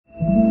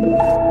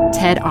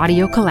TED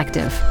Audio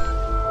Collective.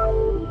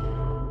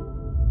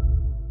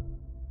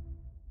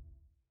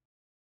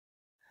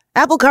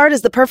 Apple Card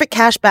is the perfect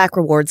cash back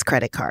rewards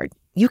credit card.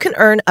 You can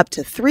earn up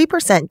to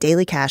 3%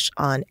 daily cash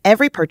on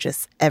every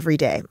purchase every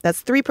day.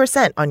 That's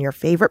 3% on your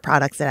favorite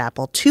products at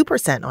Apple,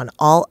 2% on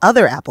all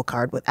other Apple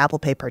Card with Apple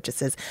Pay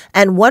purchases,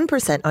 and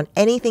 1% on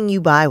anything you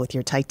buy with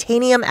your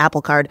titanium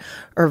Apple Card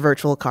or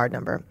virtual card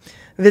number.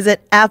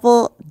 Visit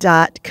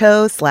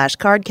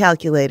apple.co/card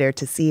calculator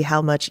to see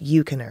how much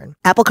you can earn.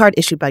 Apple Card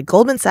issued by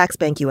Goldman Sachs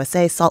Bank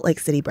USA, Salt Lake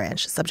City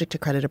branch. Subject to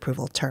credit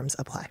approval. Terms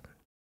apply.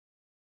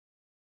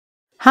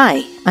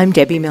 Hi, I'm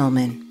Debbie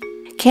Millman.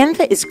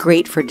 Canva is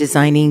great for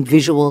designing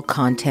visual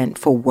content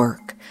for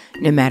work,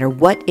 no matter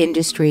what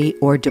industry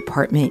or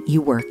department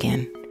you work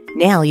in.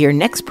 Nail your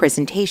next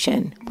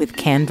presentation with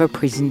Canva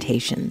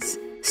Presentations.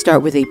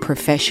 Start with a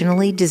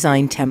professionally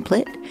designed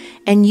template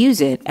and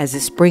use it as a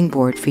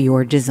springboard for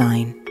your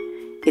design.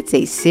 It's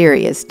a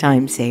serious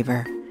time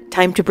saver.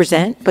 Time to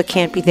present but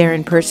can't be there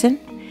in person?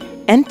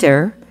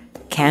 Enter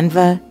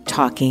Canva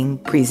Talking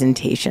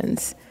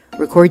Presentations.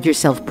 Record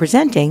yourself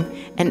presenting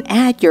and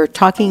add your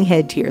talking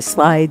head to your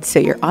slides so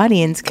your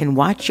audience can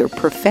watch your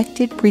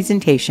perfected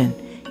presentation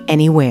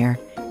anywhere,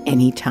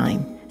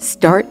 anytime.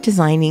 Start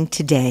designing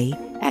today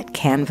at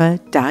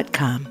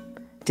canva.com.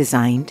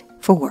 Designed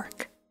for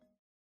work.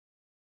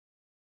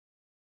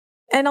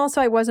 And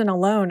also, I wasn't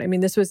alone. I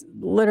mean, this was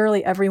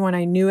literally everyone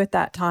I knew at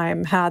that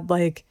time had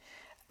like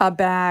a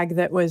bag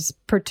that was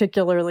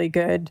particularly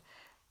good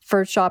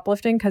for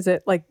shoplifting because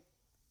it like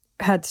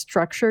had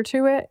structure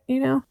to it,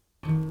 you know?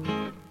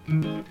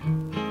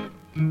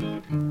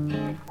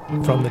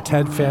 From the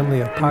TED family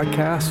of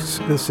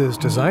podcasts, this is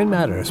Design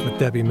Matters with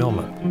Debbie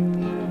Millman.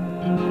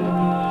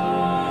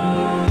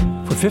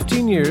 For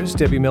 15 years,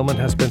 Debbie Millman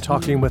has been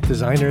talking with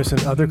designers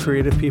and other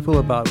creative people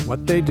about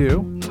what they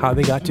do, how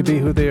they got to be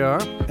who they are,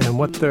 and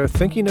what they're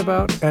thinking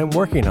about and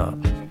working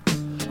on.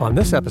 On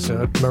this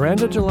episode,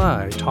 Miranda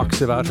July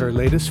talks about her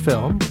latest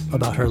film,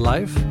 about her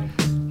life,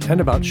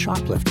 and about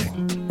shoplifting.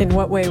 In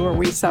what way were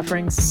we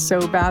suffering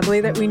so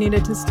badly that we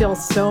needed to steal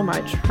so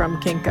much from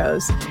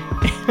Kinko's?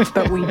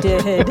 But we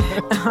did.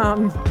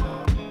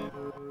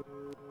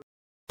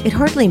 It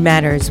hardly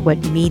matters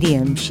what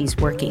medium she's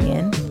working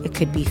in. It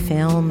could be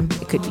film,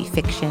 it could be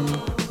fiction,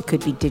 it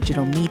could be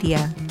digital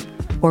media,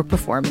 or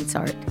performance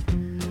art.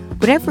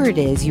 Whatever it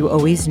is, you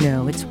always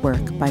know it's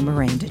work by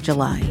Miranda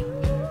July.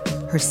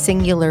 Her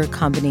singular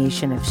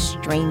combination of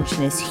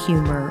strangeness,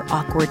 humor,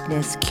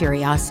 awkwardness,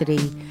 curiosity,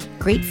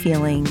 great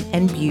feeling,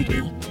 and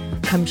beauty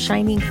comes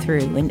shining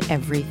through in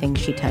everything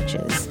she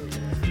touches.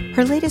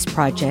 Her latest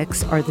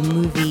projects are the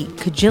movie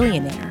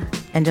Kajillionaire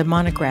and a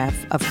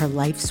monograph of her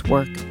life's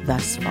work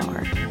thus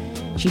far.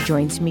 She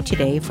joins me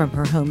today from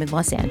her home in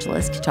Los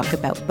Angeles to talk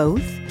about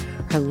both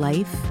her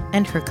life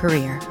and her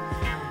career.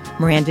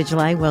 Miranda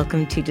July,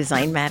 welcome to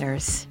Design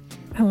Matters.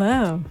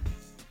 Hello.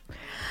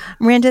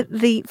 Miranda,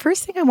 the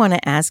first thing I want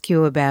to ask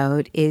you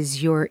about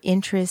is your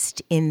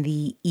interest in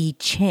the I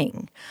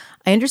Ching.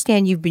 I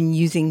understand you've been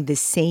using the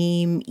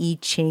same I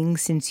Ching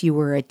since you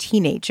were a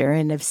teenager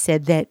and have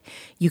said that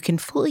you can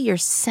fool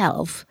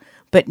yourself,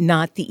 but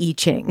not the I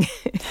Ching.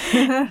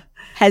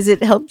 Has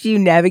it helped you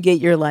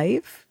navigate your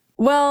life?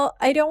 Well,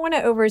 I don't want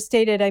to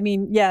overstate it. I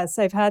mean, yes,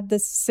 I've had the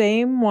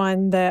same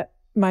one that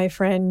my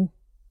friend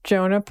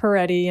Jonah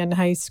Peretti in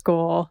high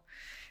school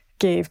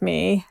gave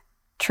me.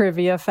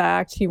 Trivia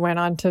fact, he went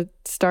on to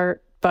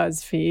start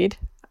BuzzFeed.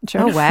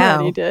 Jonah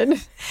Peretti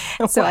did.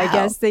 So I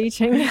guess the I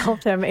Ching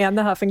helped him, and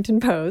the Huffington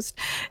Post.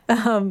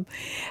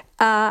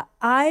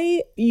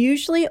 I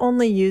usually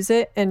only use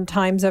it in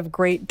times of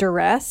great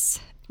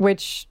duress,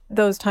 which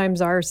those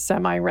times are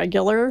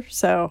semi-regular.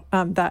 So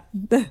that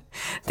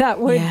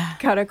would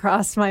cut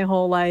across my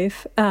whole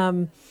life.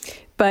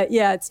 But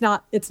yeah, it's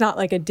not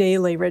like a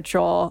daily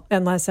ritual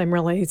unless I'm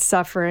really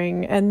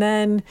suffering. And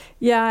then,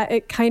 yeah,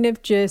 it kind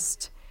of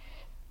just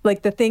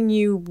like the thing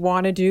you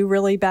want to do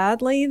really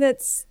badly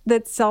that's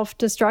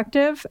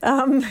self-destructive.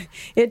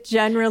 It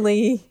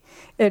generally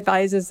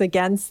advises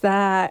against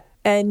that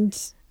and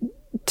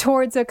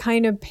towards a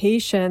kind of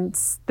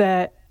patience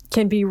that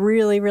can be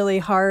really, really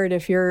hard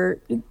if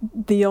you're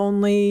the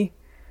only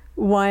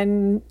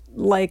one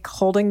like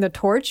holding the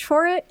torch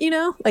for it, you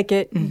know? Like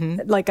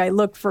like I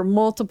look for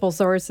multiple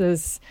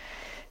sources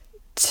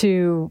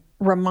to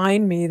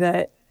remind me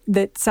that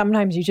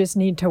sometimes you just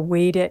need to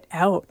wait it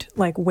out,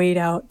 like wait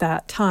out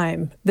that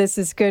time. This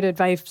is good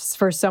advice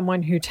for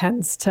someone who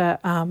tends to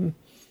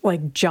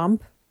like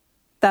jump.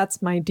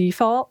 That's my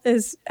default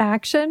is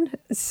action.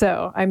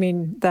 So, I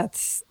mean,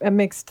 that's a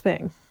mixed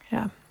thing.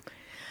 Yeah.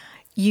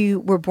 You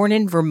were born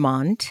in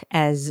Vermont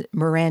as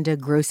Miranda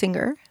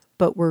Grossinger,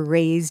 but were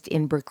raised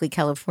in Berkeley,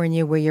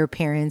 California, where your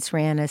parents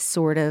ran a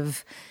sort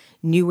of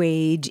new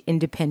age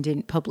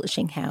independent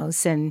publishing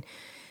house. And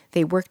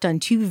they worked on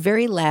two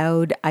very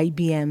loud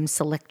IBM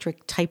Selectric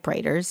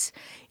typewriters.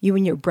 You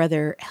and your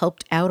brother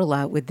helped out a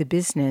lot with the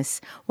business.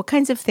 What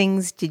kinds of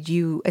things did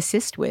you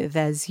assist with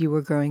as you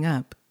were growing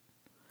up?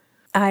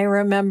 I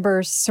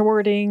remember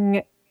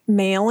sorting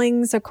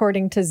mailings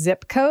according to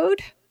zip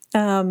code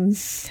I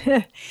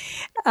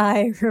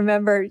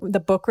remember the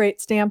book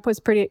rate stamp was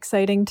pretty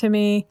exciting to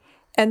me.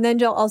 And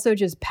then also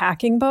just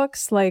packing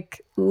books,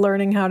 like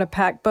learning how to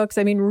pack books.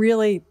 I mean,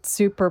 really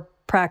super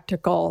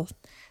practical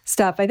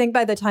stuff. I think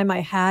by the time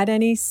I had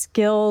any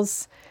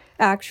skills,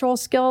 actual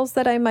skills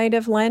that I might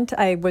have lent,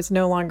 I was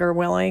no longer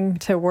willing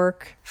to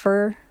work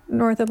for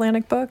North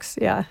Atlantic Books.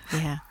 Yeah.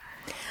 Yeah.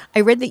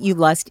 I read that you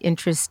lost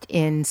interest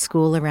in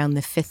school around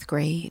the 5th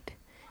grade.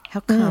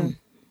 How come?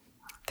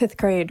 5th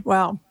grade.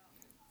 Wow.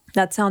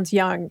 That sounds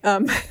young.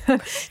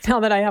 Now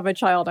that I have a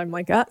child, I'm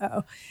like,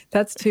 uh-oh,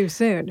 that's too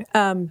soon.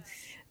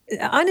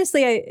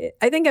 Honestly,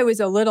 I think I was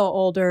a little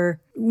older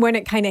when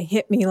it kind of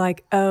hit me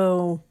like,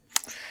 oh,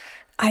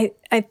 I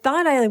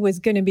thought I was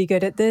going to be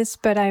good at this,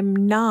 but I'm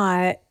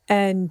not.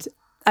 And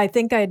I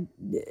think I'd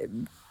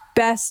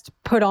best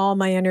put all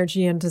my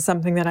energy into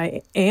something that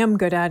I am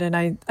good at.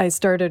 And I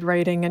started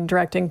writing and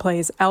directing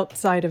plays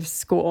outside of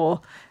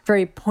school,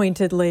 very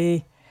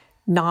pointedly,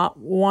 not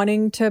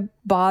wanting to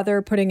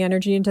bother putting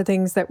energy into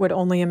things that would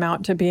only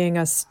amount to being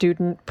a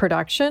student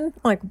production,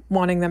 like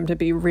wanting them to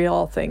be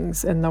real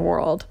things in the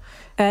world.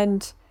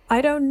 And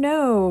I don't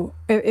know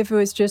if it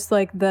was just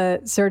like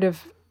the sort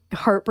of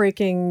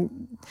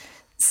heartbreaking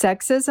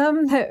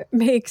sexism that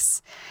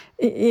makes,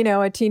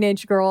 a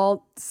teenage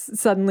girl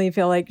suddenly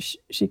feel like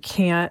she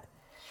can't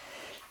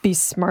be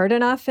smart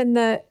enough in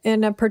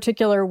a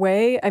particular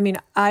way. I mean,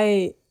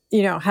 I,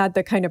 had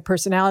the kind of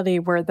personality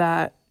where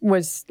that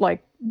was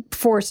like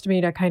forced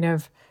me to kind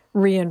of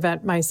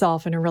reinvent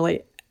myself in a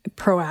really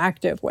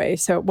proactive way.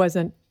 So it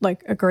wasn't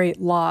like a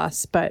great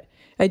loss, but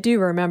I do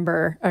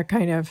remember a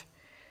kind of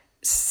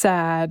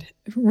sad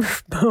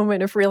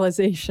moment of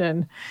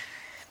realization.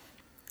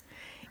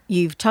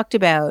 You've talked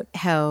about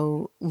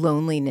how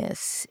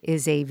loneliness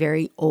is a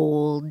very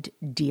old,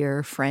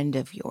 dear friend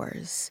of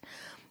yours.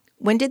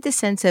 When did the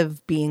sense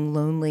of being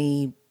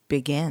lonely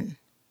begin?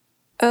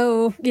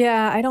 Oh,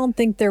 yeah. I don't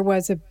think there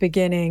was a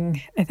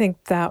beginning. I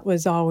think that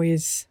was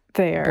always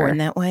there. Born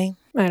that way?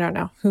 I don't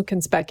know. Who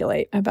can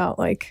speculate about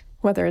like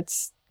whether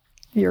it's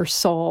your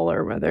soul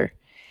or whether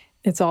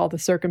it's all the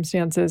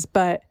circumstances.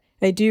 But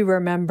I do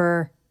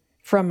remember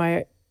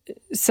from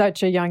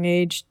such a young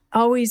age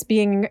always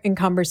being in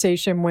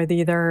conversation with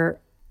either,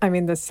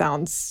 this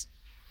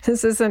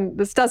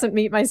doesn't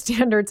meet my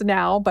standards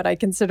now, but I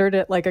considered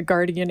it like a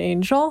guardian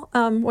angel,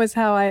 was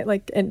how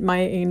my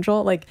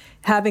angel, like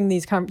having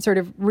these sort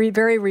of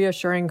very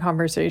reassuring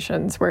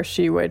conversations where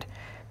she would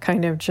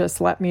kind of just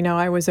let me know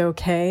I was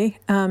okay.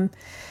 And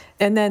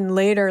then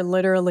later,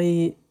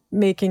 literally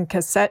making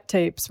cassette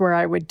tapes where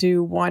I would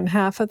do one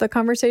half of the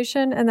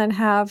conversation and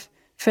then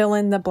fill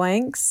in the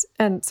blanks.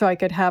 And so I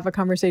could have a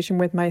conversation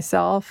with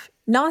myself.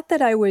 Not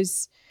that I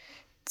was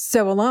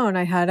so alone.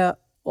 I had an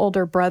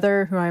older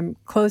brother who I'm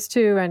close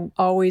to and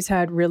always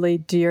had really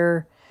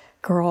dear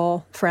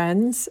girl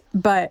friends.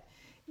 But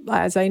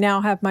as I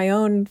now have my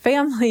own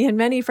family and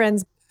many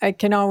friends, I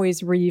can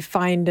always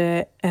re-find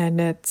it.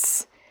 And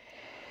it's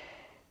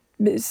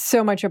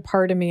so much a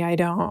part of me.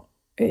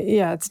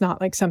 It's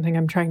not like something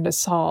I'm trying to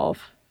solve.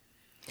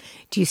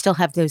 Do you still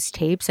have those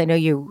tapes? I know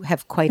you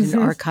have quite an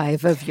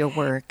archive of your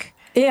work.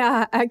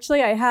 Yeah,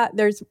 actually I had.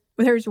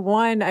 There's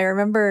one, I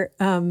remember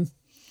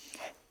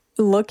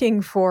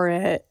looking for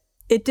it.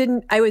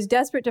 I was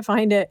desperate to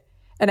find it,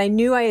 and I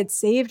knew I had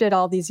saved it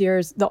all these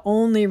years. The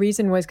only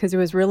reason was because it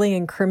was really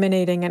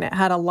incriminating, and it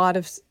had a lot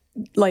of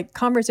like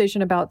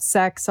conversation about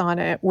sex on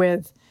it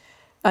with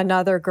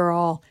another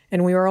girl,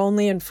 and we were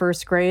only in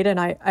 1st grade, and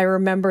I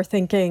remember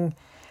thinking,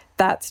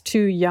 that's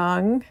too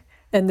young,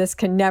 and this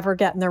can never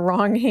get in the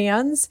wrong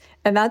hands.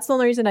 And that's the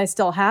only reason I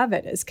still have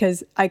it, is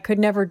because I could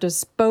never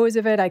dispose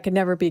of it. I could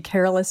never be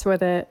careless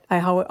with it.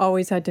 I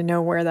always had to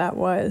know where that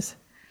was.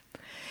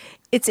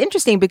 It's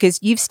interesting because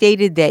you've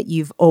stated that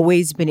you've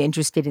always been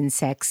interested in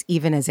sex,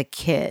 even as a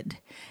kid.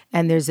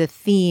 And there's a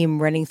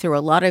theme running through a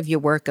lot of your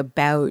work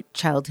about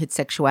childhood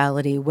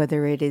sexuality,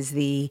 whether it is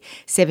the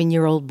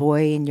 7-year-old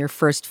boy in your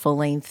first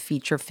full-length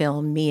feature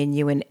film, Me and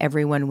You and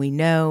Everyone We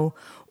Know,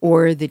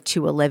 or the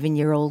 2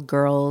 11-year-old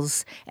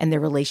girls and the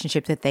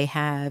relationship that they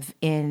have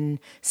in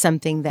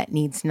Something That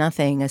Needs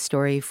Nothing, a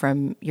story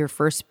from your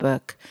first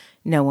book,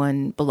 No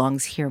One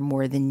Belongs Here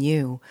More Than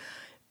You.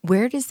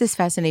 Where does this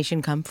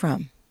fascination come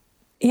from?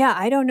 Yeah,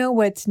 I don't know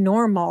what's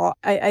normal.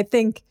 I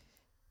think,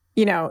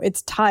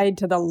 it's tied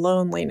to the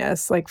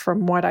loneliness, like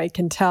from what I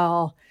can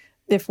tell.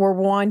 If we're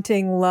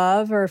wanting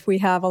love or if we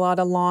have a lot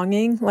of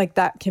longing, like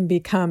that can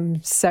become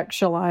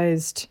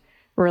sexualized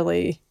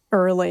really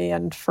early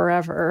and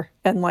forever.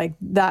 And like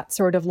that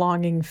sort of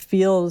longing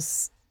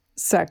feels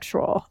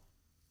sexual.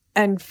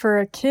 And for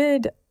a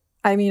kid,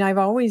 I've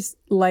always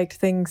liked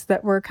things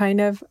that were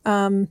kind of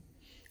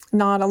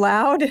not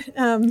allowed.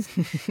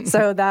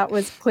 So that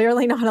was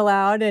clearly not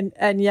allowed.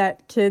 And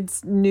yet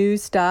kids knew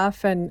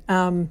stuff. And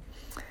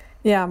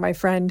my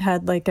friend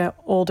had like an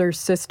older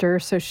sister,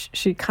 so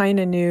she kind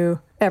of knew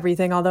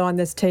everything. Although on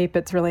this tape,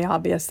 it's really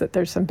obvious that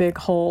there's some big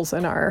holes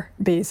in our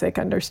basic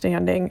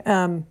understanding.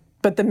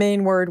 But the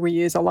main word we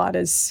use a lot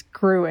is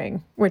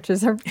screwing, which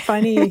is a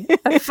funny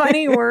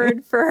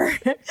word for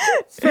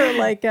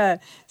like a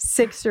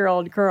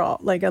 6-year-old girl.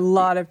 Like a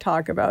lot of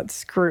talk about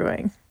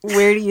screwing.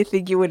 Where do you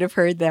think you would have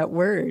heard that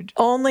word?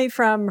 Only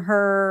from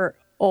her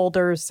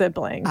older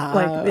sibling.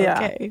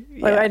 Okay.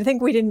 Yeah. Like, I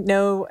think we didn't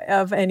know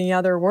of any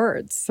other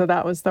words, so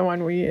that was the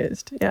one we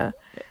used. Yeah.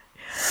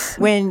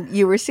 When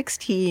you were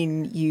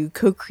 16, you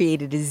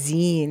co-created a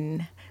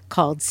zine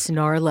called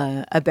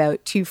Snarla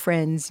about two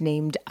friends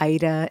named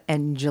Ida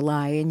and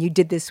July. And you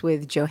did this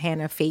with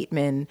Johanna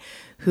Fateman,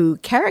 who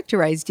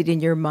characterized it in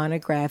your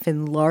monograph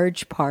in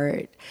large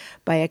part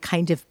by a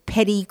kind of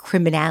petty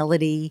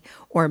criminality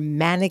or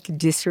manic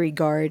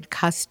disregard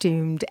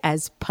costumed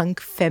as punk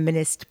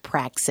feminist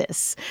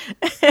praxis.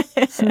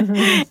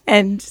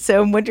 And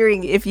so I'm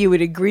wondering if you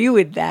would agree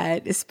with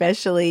that,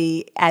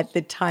 especially at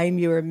the time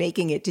you were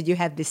making it. Did you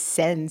have this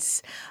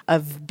sense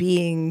of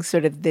being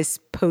sort of this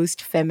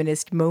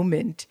post-feminist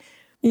moment?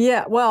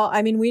 Yeah, well,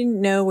 I mean, we didn't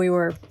know we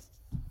were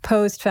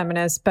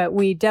post-feminist, but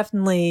we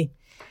definitely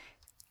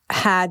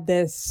had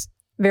this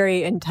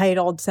very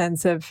entitled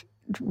sense of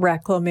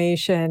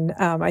reclamation.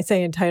 I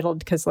say entitled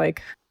because,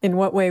 like, in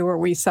what way were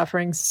we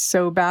suffering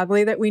so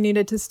badly that we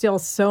needed to steal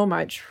so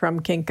much from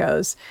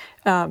Kinko's?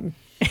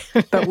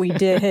 But we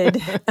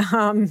did.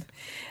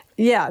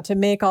 To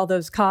make all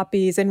those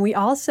copies. And we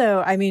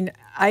also, I mean,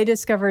 I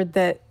discovered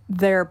that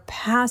their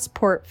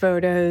passport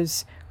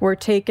photos were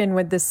taken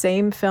with the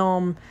same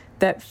film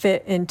that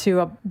fit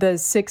into the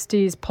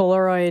 60s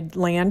Polaroid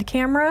land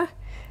camera.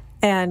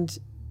 And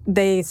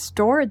they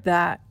stored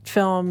that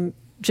film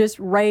just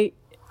right,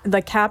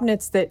 the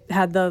cabinets that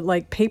had the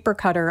like paper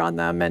cutter on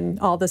them and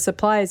all the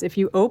supplies. If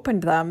you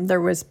opened them,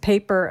 there was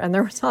paper, and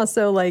there was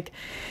also like,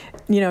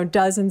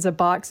 dozens of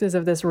boxes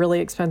of this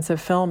really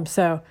expensive film.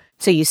 So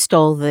you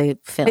stole the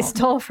film? I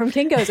stole from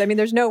Kinko's. I mean,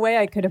 there's no way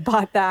I could have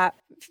bought that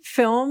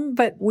film,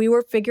 but we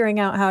were figuring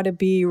out how to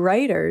be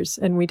writers,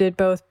 and we did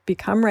both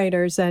become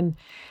writers, and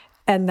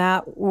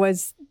that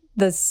was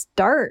the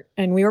start.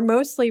 And we were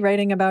mostly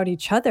writing about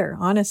each other,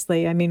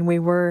 honestly. I mean, we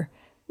were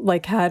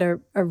like had a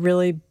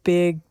really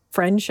big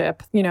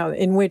friendship,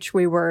 in which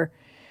we were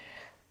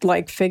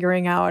like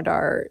figuring out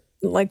our,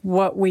 like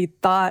what we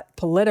thought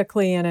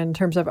politically and in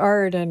terms of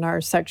art and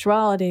our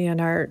sexuality and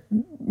our,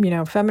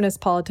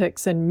 feminist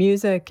politics and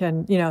music.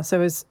 And,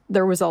 so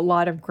there was a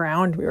lot of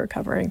ground we were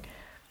covering.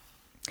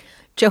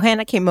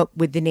 Johanna came up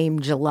with the name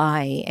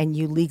July, and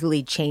you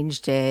legally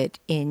changed it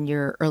in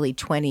your early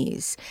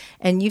 20s.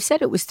 And you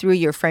said it was through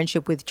your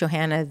friendship with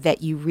Johanna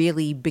that you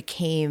really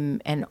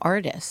became an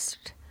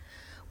artist.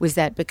 Was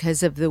that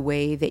because of the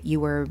way that you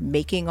were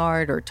making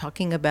art or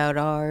talking about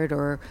art,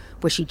 or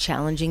was she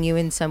challenging you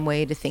in some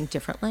way to think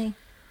differently?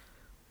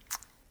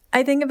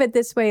 I think of it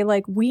this way,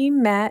 like we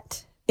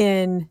met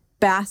in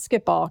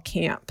basketball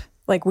camp.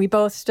 Like we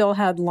both still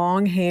had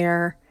long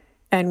hair.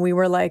 And we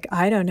were like,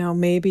 I don't know,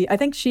 maybe. I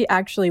think she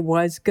actually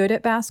was good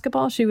at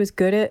basketball. She was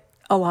good at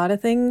a lot of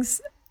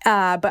things.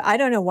 But I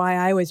don't know why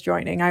I was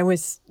joining. It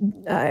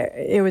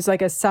was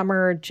like a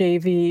summer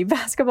JV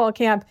basketball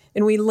camp.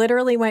 And we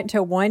literally went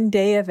to one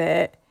day of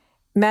it,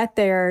 met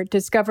there,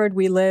 discovered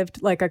we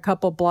lived like a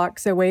couple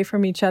blocks away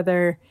from each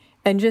other,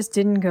 and just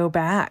didn't go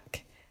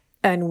back.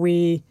 And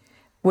we,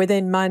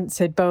 within months,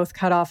 had both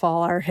cut off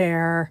all our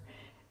hair.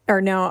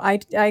 Or no,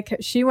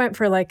 she went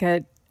for like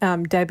a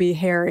Debbie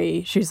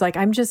Harry. She's like,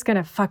 I'm just going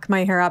to fuck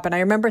my hair up. And I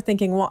remember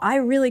thinking, well, I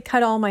really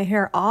cut all my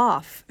hair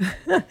off.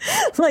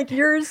 Like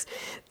yours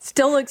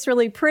still looks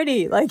really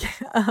pretty. Like,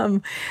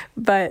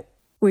 but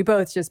we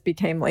both just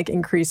became like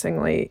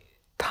increasingly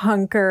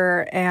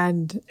punker,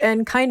 and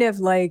kind of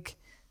like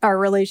our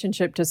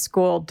relationship to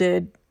school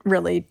did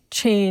really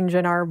change,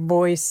 and our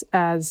voice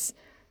as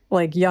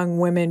like young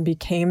women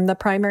became the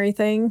primary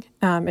thing.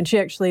 And she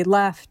actually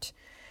left.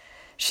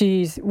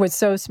 She was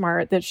so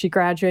smart that she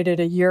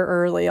graduated a year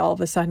early all of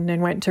a sudden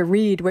and went to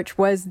Reed, which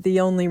was the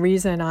only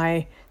reason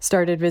I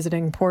started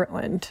visiting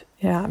Portland.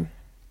 Yeah.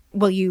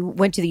 Well, you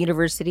went to the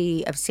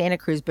University of Santa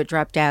Cruz, but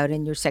dropped out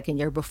in your second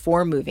year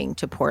before moving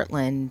to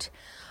Portland.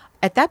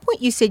 At that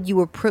point, you said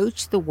you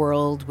approached the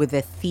world with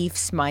a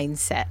thief's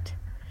mindset.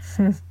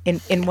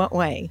 In what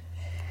way?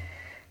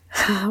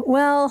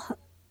 Well,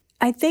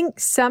 I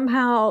think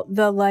somehow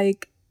the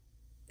like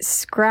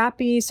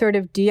scrappy sort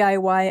of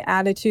DIY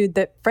attitude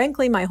that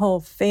frankly my whole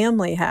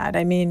family had.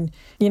 I mean,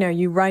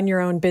 you run your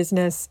own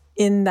business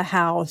in the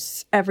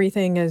house.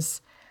 Everything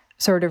is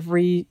sort of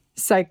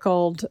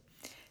recycled.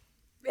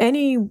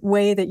 Any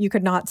way that you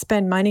could not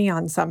spend money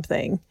on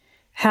something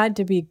had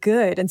to be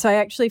good. And so I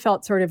actually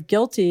felt sort of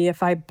guilty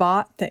if I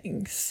bought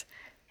things.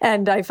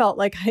 And I felt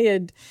like I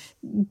had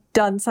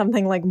done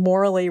something like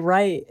morally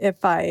right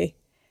if I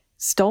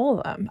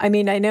stole them. I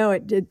mean, I know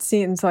it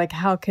seems like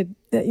how could,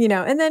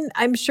 and then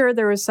I'm sure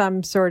there was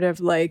some sort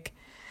of like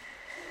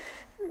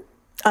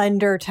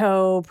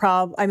undertow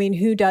problem. I mean,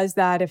 who does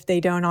that if they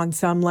don't on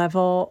some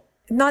level,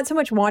 not so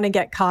much want to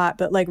get caught,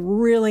 but like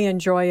really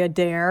enjoy a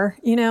dare,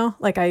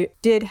 Like I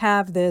did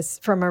have this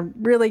from a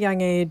really young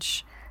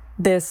age,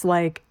 this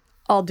like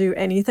I'll do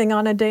anything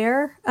on a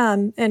dare.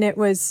 And it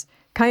was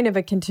kind of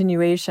a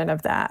continuation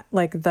of that,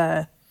 like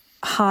the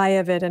high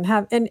of it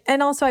and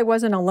also I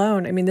wasn't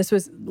alone. I mean, this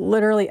was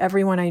literally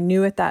everyone I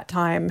knew at that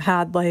time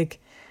had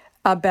like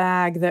a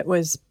bag that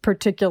was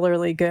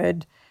particularly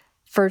good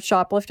for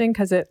shoplifting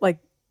because it like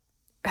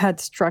had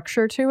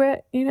structure to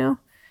it, you know?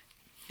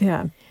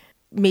 Yeah.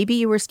 Maybe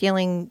you were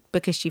stealing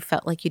because you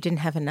felt like you didn't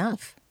have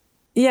enough.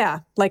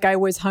 Yeah. Like I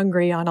was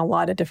hungry on a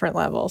lot of different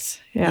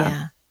levels.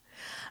 Yeah.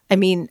 I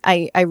mean,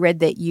 I read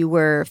that you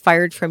were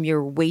fired from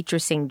your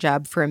waitressing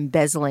job for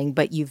embezzling,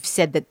 but you've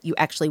said that you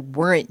actually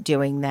weren't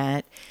doing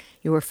that.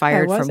 You were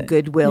fired from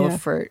Goodwill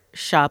for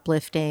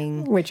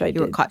shoplifting. Which I did.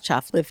 You were caught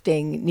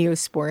shoplifting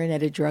Neosporin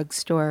at a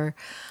drugstore.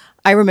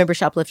 I remember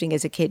shoplifting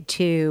as a kid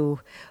too,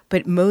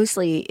 but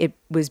mostly it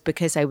was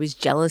because I was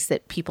jealous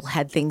that people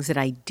had things that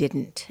I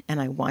didn't,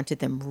 and I wanted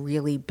them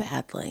really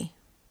badly.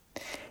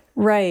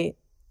 Right.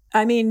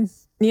 I mean,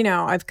 you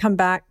know, I've come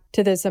back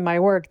to this in my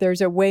work.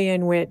 There's a way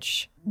in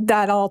which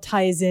that all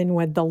ties in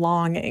with the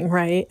longing,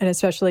 right? And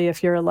especially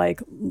if you're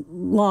like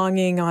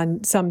longing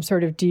on some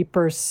sort of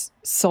deeper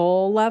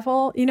soul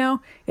level, you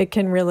know, it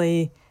can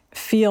really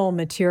feel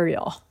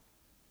material.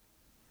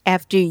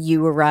 After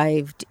you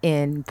arrived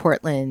in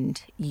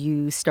Portland,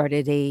 you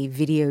started a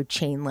video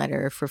chain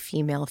letter for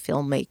female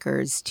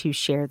filmmakers to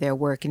share their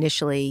work.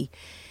 Initially,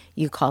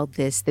 you called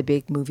this the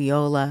Big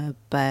Moviola,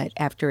 but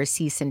after a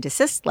cease and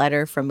desist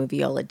letter from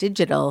Moviola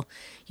Digital,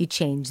 you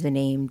changed the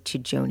name to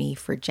Joni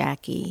for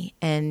Jackie.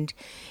 And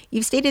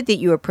you've stated that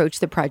you approached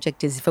the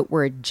project as if it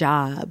were a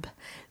job,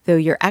 though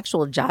your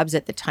actual jobs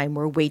at the time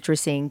were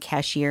waitressing,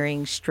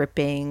 cashiering,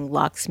 stripping,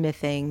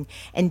 locksmithing,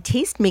 and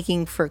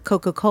taste-making for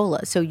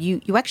Coca-Cola. So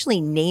you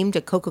actually named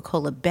a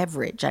Coca-Cola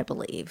beverage, I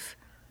believe.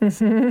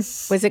 Mm-hmm.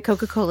 Was it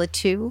Coca-Cola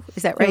 2?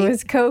 Is that right? It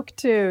was Coke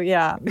 2,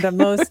 yeah. The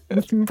most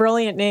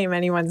brilliant name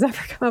anyone's ever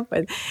come up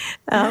with.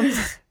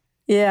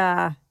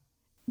 Yeah.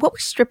 What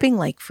was stripping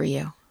like for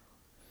you?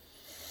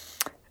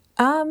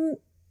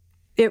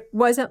 It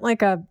wasn't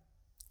like a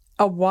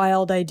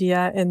wild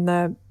idea in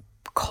the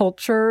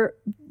culture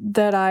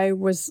that I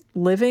was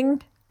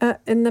living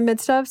in the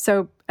midst of.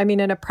 So, I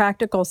mean, in a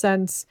practical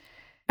sense,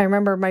 I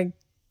remember my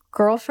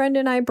girlfriend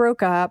and I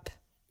broke up.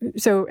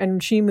 So,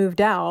 and she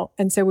moved out.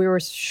 And so we were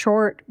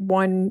short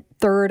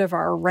 1/3 of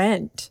our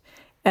rent.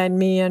 And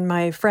me and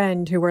my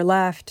friend who were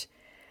left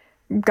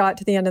got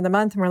to the end of the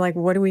month and we're like,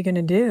 what are we going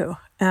to do?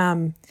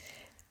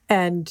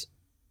 And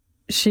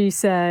she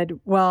said,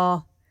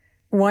 well,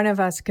 one of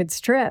us could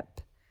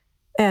strip.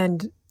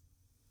 And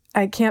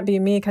I can't be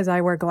me because I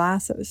wear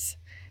glasses.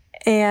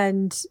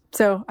 And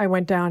so I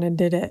went down and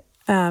did it.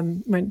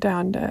 Went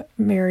down to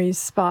Mary's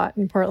spot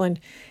in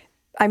Portland.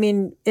 I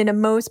mean, in a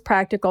most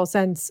practical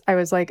sense, I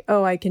was like,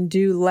 oh, I can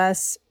do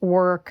less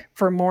work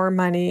for more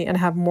money and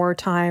have more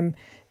time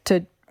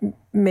to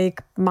make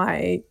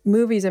my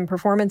movies and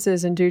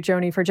performances and do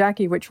Joni for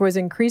Jackie, which was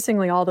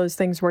increasingly all those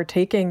things were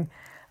taking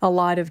a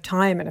lot of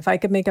time. And if I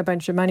could make a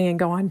bunch of money and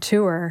go on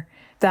tour,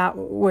 that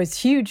was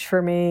huge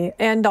for me.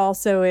 And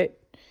also it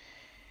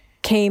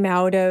came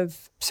out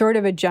of sort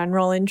of a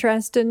general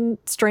interest in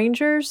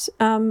strangers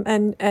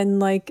and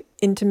like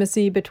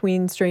intimacy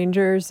between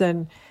strangers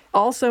and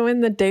also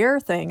in the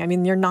dare thing. I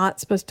mean, you're not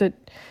supposed to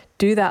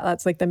do that.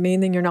 That's like the main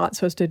thing you're not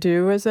supposed to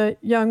do as a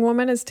young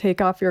woman is take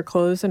off your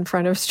clothes in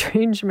front of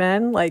strange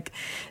men. Like,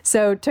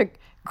 so to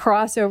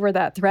cross over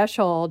that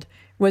threshold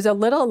was a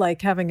little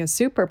like having a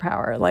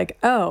superpower. Like,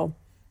 oh,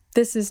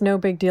 this is no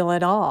big deal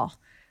at all.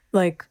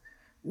 Like,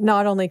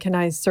 not only can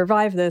I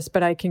survive this,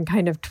 but I can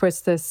kind of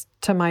twist this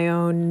to my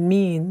own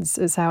means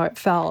is how it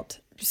felt.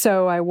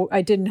 So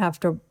I didn't have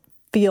to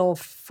feel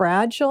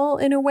fragile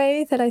in a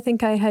way that I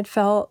think I had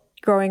felt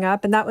growing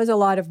up. And that was a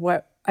lot of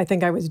what I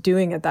think I was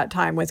doing at that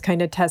time was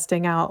kind of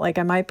testing out, like,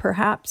 am I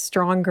perhaps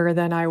stronger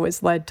than I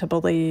was led to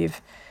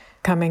believe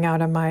coming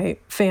out of my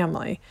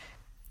family?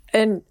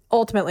 And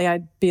ultimately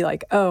I'd be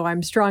like, oh,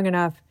 I'm strong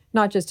enough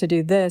not just to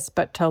do this,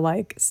 but to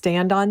like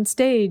stand on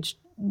stage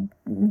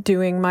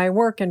doing my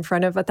work in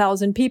front of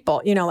 1,000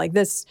 people. You know, like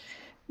this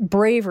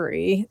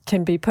bravery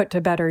can be put to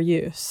better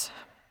use.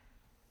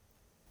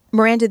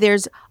 Miranda,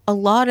 there's a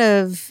lot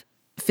of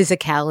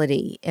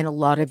physicality in a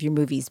lot of your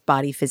movies,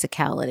 body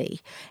physicality.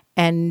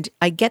 And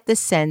I get the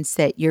sense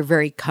that you're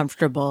very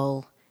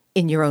comfortable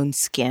in your own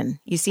skin.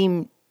 You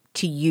seem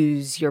to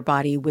use your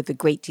body with a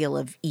great deal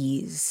of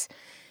ease.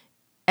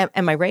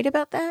 Am I right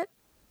about that?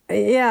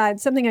 Yeah,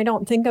 it's something I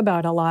don't think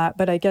about a lot,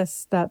 but I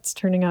guess that's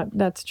turning out,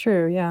 that's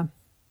true, yeah.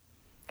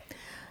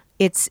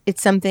 It's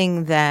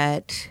something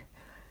that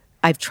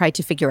I've tried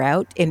to figure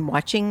out in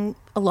watching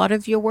a lot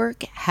of your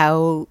work,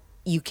 how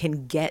you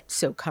can get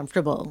so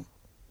comfortable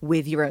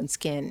with your own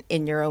skin,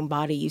 in your own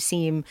body. You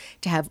seem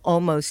to have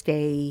almost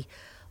a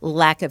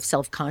lack of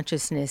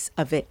self-consciousness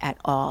of it at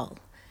all.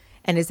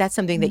 And is that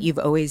something that you've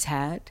always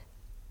had?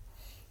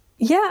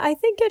 Yeah, I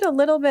think it a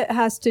little bit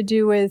has to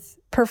do with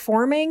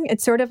performing.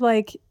 It's sort of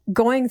like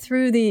going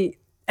through the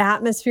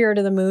atmosphere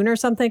to the moon or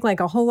something. Like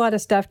a whole lot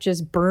of stuff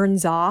just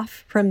burns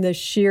off from the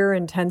sheer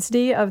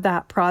intensity of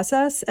that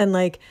process. And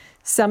like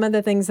some of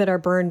the things that are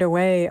burned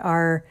away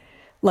are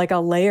like a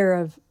layer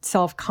of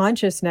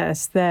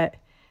self-consciousness that,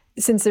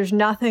 since there's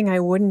nothing I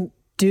wouldn't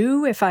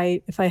do if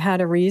I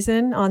had a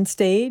reason on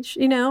stage,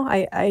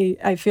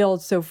 I feel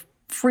so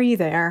free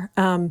there.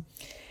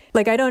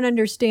 Like, I don't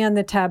understand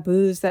the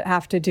taboos that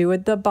have to do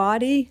with the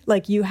body.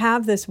 Like, you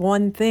have this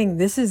one thing.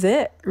 This is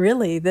it,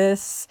 really,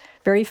 this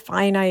very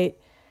finite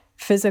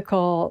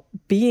physical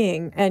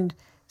being. And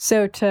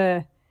so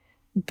to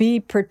be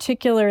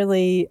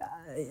particularly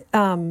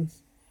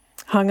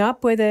hung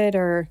up with it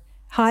or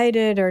hide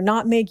it or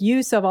not make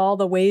use of all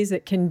the ways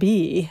it can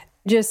be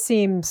just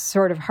seems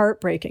sort of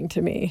heartbreaking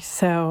to me.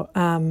 So,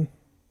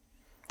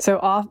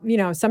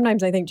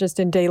 sometimes I think just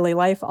in daily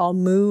life, I'll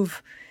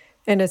move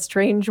in a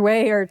strange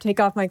way or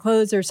take off my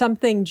clothes or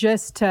something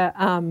just to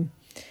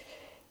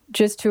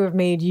have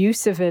made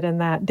use of it in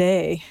that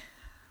day.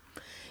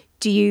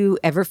 Do you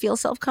ever feel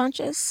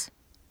self-conscious?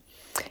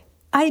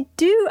 I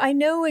do. I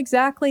know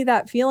exactly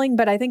that feeling,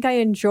 but I think I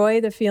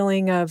enjoy the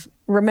feeling of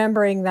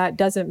remembering that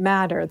doesn't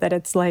matter, that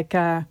it's like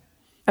a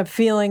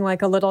feeling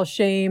like a little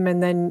shame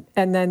and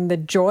then the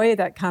joy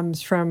that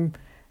comes from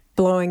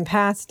blowing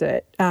past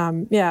it.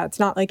 It's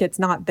not like it's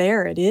not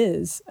there. It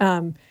is.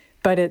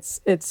 But it's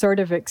sort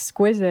of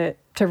exquisite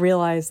to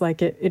realize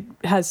like it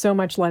has so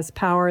much less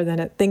power than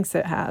it thinks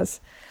it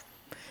has.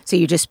 So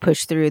you just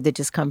push through the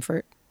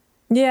discomfort?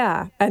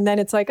 Yeah. And then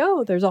it's like,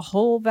 oh, there's a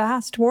whole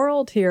vast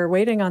world here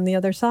waiting on the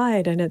other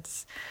side. And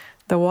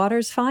the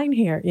water's fine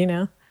here,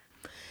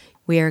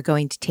 We are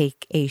going to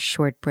take a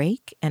short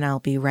break, and I'll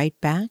be right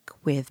back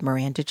with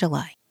Miranda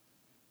July.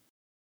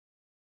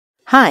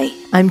 Hi,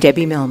 I'm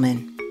Debbie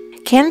Millman.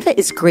 Canva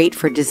is great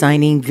for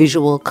designing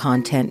visual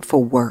content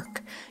for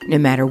work, no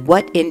matter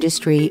what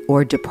industry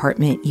or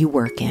department you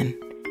work in.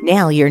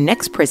 Now, your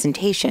next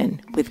presentation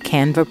with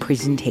Canva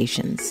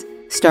Presentations.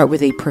 Start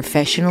with a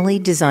professionally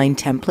designed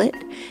template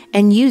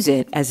and use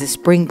it as a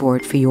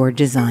springboard for your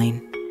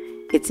design.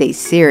 It's a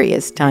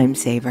serious time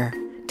saver.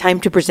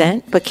 Time to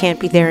present but can't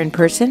be there in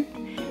person?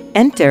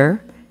 Enter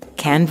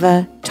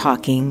Canva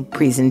Talking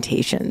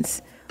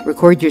Presentations.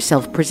 Record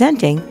yourself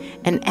presenting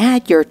and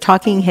add your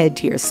talking head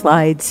to your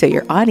slides so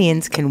your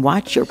audience can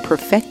watch your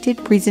perfected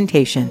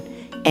presentation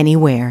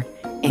anywhere,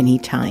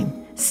 anytime.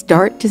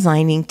 Start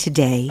designing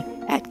today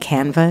at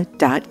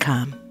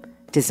canva.com.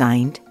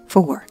 Designed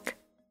for work.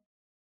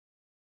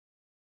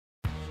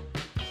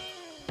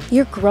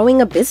 You're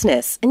growing a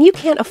business and you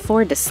can't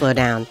afford to slow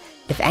down.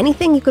 If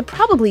anything, you could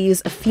probably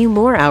use a few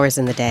more hours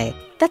in the day.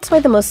 That's why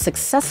the most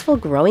successful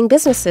growing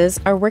businesses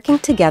are working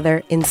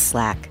together in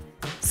Slack.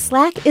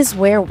 Slack is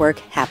where work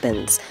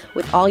happens,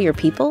 with all your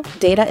people,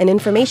 data, and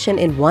information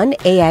in one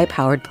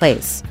AI-powered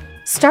place.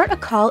 Start a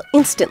call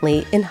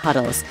instantly in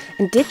huddles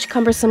and ditch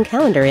cumbersome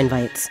calendar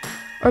invites.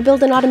 Or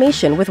build an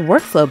automation with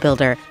Workflow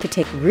Builder to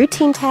take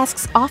routine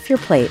tasks off your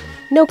plate,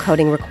 no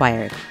coding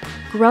required.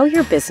 Grow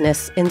your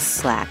business in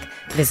Slack.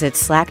 Visit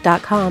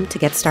slack.com to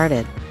get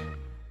started.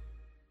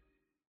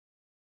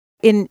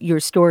 In your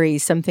story,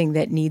 Something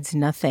That Needs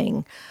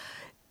Nothing,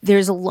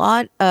 there's a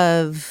lot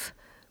of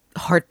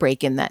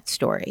heartbreak in that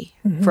story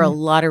for a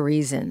lot of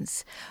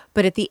reasons.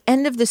 But at the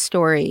end of the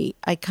story,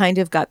 I kind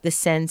of got the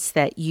sense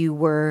that you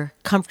were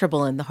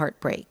comfortable in the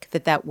heartbreak,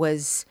 that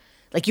was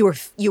like you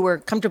were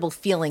comfortable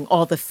feeling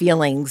all the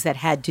feelings that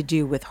had to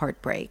do with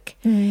heartbreak.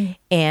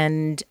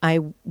 And I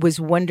was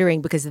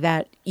wondering, because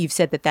that you've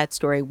said that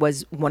story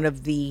was one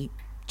of the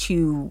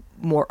two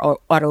more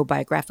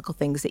autobiographical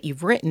things that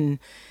you've written,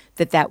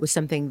 that was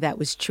something that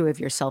was true of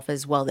yourself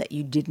as well, that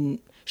you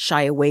didn't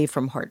shy away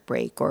from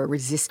heartbreak or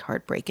resist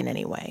heartbreak in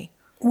any way.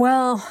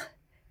 Well,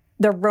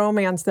 the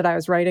romance that I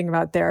was writing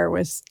about there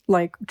was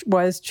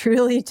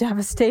truly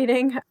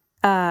devastating.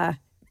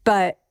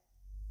 But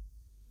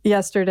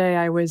yesterday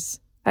I was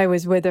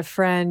with a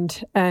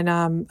friend and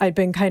I'd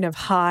been kind of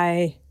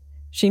high.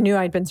 She knew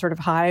I'd been sort of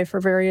high for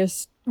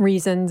various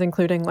reasons,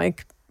 including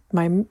like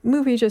my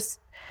movie just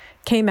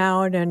came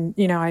out and,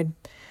 I'd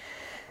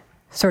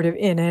sort of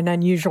in an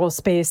unusual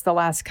space the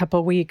last couple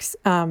of weeks.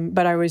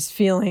 But I was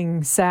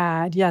feeling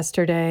sad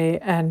yesterday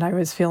and I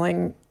was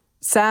feeling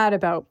sad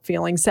about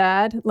feeling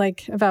sad,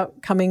 like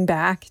about coming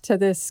back to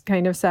this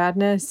kind of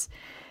sadness.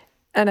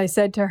 And I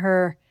said to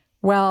her,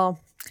 well,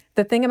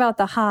 the thing about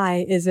the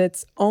high is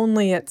it's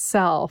only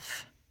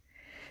itself,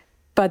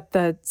 but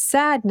the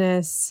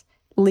sadness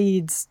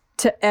leads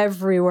to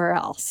everywhere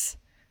else.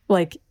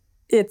 Like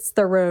it's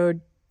the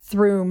road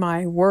through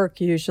my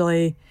work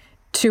usually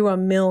to a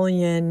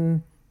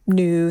million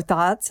new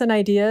thoughts and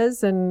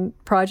ideas and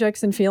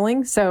projects and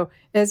feelings. So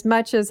as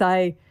much as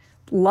I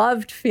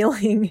loved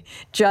feeling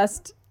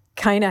just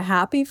kind of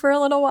happy for a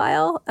little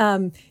while,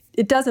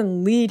 it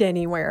doesn't lead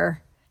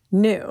anywhere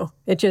new.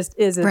 It just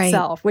is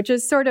itself, right. Which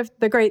is sort of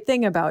the great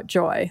thing about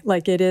joy.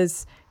 Like it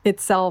is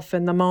itself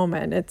in the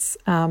moment. It's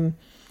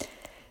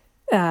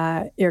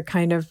you're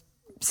kind of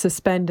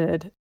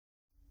suspended.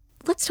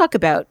 Let's talk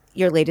about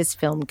your latest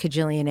film,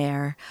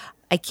 Kajillionaire.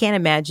 I can't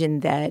imagine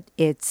that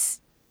it's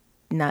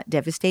not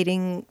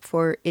devastating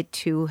for it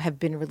to have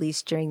been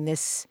released during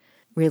this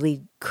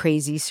really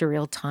crazy,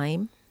 surreal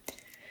time.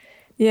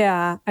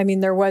 Yeah. I mean,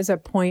 there was a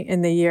point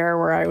in the year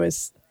where I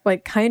was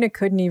like, kind of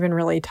couldn't even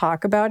really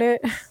talk about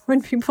it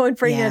when people would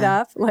bring it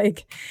up.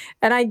 Like,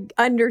 and I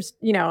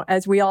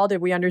as we all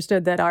did, we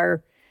understood that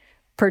our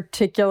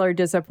particular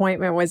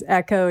disappointment was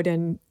echoed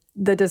in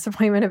the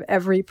disappointment of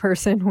every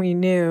person we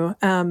knew.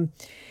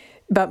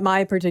 But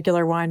my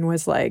particular one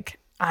was like,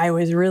 I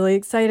was really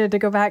excited to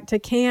go back to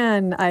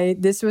Cannes.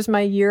 This was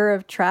my year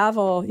of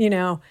travel,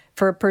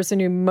 for a person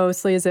who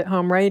mostly is at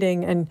home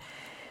writing,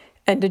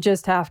 and to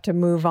just have to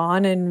move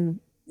on. And,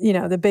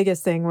 the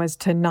biggest thing was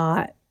to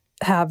not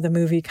have the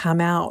movie come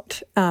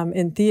out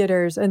in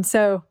theaters. And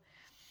so,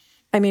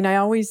 I mean, I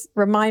always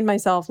remind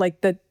myself,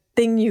 like, the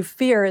thing you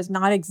fear is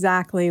not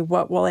exactly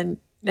what will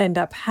end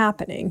up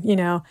happening,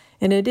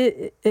 and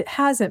it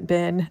hasn't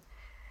been.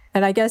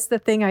 And I guess the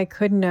thing I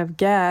couldn't have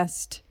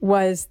guessed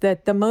was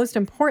that the most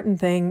important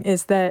thing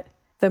is that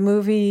the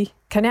movie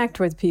connect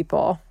with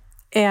people.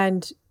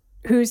 And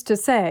who's to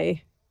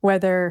say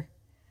whether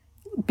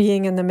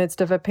being in the midst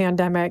of a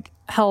pandemic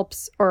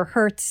helps or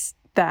hurts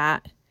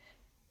that,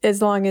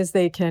 as long as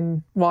they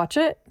can watch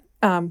it,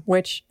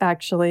 which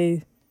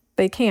actually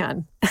they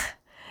can.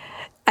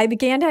 I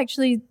began to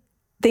actually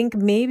think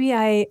maybe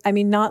I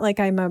mean, not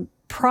like I'm a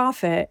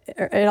prophet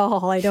at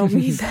all. I don't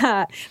mean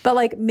that. But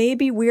like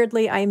maybe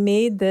weirdly, I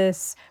made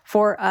this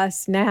for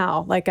us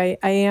now. Like I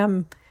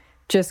am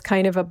just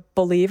kind of a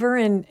believer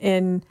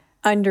in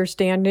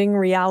understanding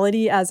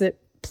reality as it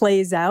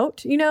plays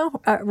out,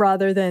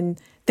 rather than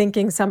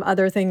thinking some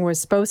other thing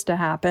was supposed to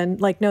happen.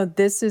 Like, no,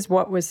 this is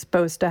what was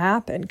supposed to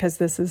happen because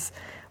this is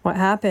what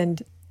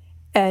happened.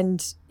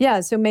 And yeah,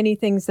 so many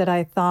things that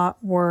I thought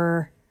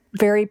were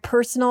very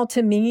personal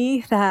to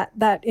me,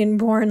 that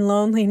inborn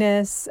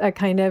loneliness, a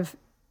kind of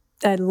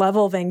a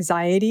level of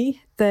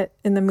anxiety that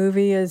in the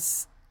movie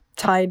is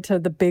tied to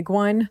the big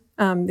one,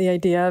 the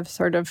idea of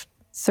sort of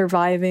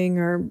surviving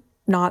or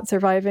not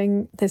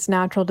surviving this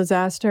natural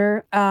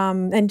disaster,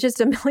 and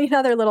just a million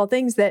other little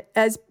things that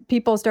as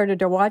people started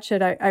to watch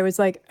it, I was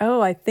like,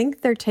 oh, I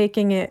think they're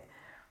taking it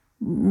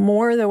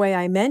more the way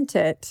I meant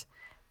it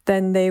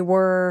than they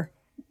were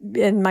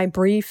in my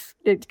brief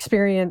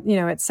experience.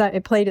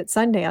 It played at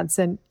Sundance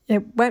and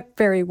it went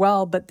very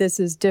well, but this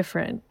is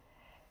different.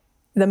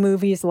 The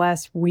movie's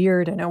less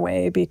weird in a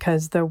way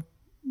because the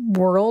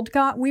world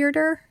got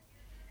weirder.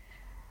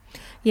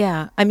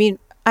 Yeah. I mean,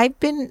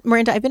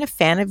 Miranda, I've been a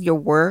fan of your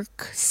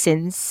work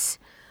since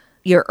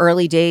your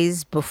early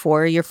days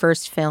before your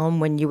first film,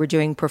 when you were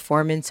doing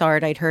performance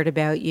art. I'd heard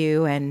about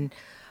you and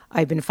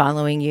I've been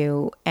following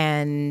you,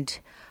 and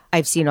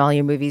I've seen all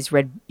your movies,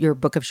 read your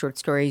book of short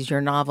stories,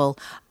 your novel.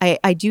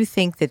 I do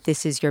think that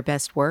this is your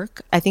best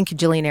work. I think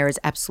Jillionaire is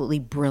absolutely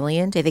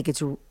brilliant. I think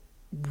it's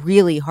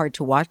really hard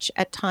to watch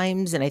at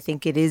times, and I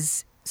think it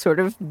is sort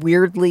of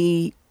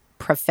weirdly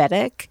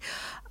prophetic.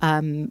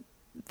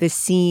 The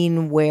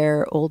scene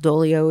where old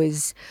Dolio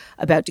is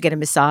about to get a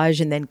massage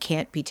and then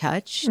can't be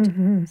touched,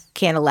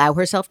 can't allow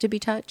herself to be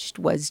touched,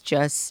 was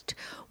just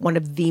one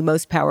of the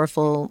most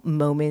powerful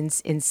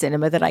moments in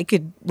cinema that I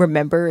could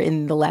remember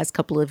in the last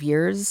couple of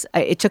years.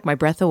 It took my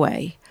breath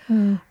away.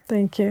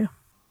 Thank you.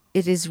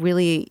 It is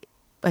really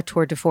a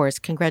tour de force.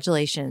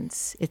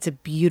 Congratulations. It's a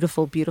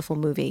beautiful, beautiful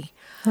movie.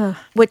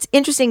 What's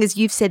interesting is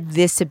you've said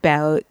this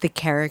about the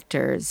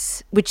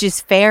characters, which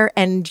is fair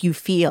and you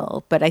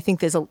feel, but I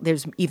think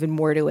there's even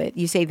more to it.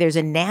 You say there's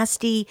a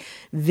nasty,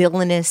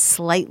 villainous,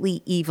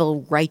 slightly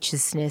evil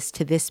righteousness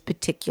to this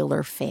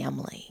particular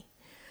family.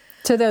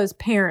 To those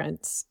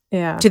parents.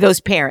 Yeah. To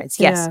those parents.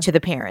 Yes, Yeah. to the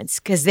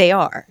parents, because they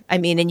are. I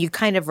mean, and you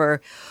kind of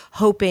are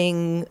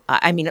hoping,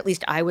 I mean, at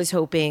least I was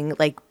hoping,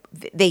 like,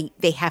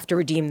 they have to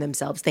redeem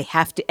themselves. They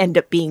have to end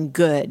up being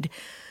good,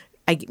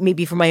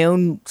 maybe for my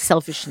own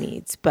selfish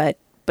needs, but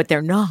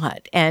they're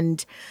not.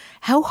 And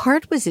how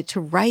hard was it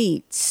to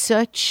write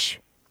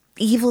such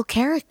evil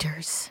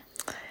characters?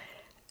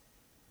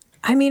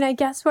 I mean, I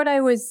guess what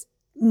I was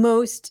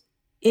most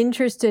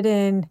interested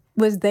in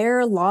was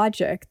their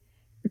logic.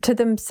 To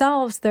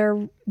themselves,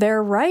 they're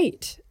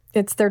right.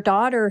 It's their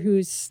daughter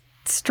who's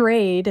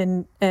strayed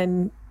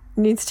and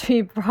needs to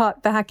be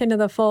brought back into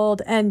the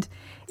fold. And,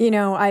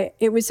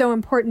 it was so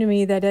important to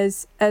me that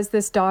as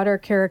this daughter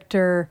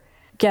character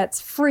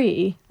gets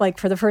free, like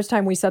for the first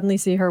time, we suddenly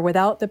see her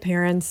without the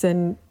parents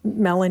in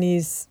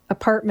Melanie's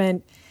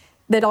apartment,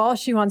 that all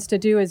she wants to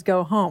do is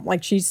go home.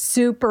 Like she's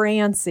super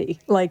antsy,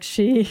 like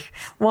she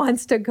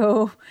wants to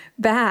go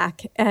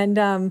back. And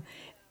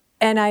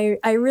I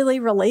really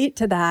relate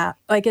to that.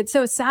 Like it's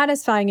so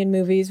satisfying in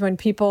movies when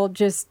people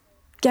just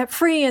get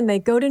free and they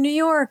go to New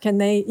York and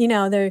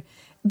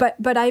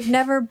but I've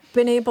never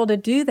been able to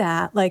do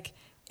that, like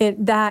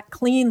that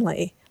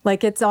cleanly.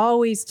 Like it's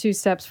always 2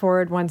 steps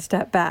forward, 1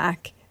 step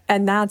back.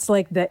 And that's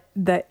like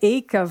the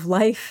ache of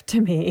life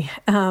to me.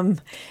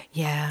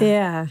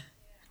 Yeah.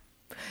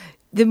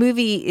 The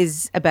movie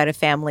is about a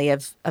family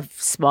of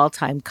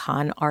small-time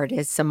con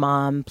artists. A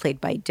mom played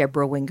by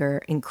Deborah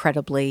Winger,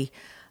 incredibly.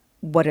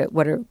 What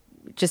a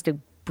just a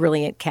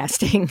brilliant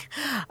casting.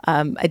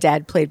 A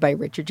dad played by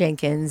Richard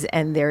Jenkins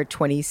and their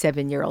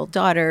 27-year-old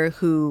daughter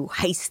who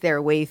heists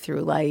their way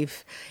through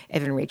life.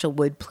 Evan Rachel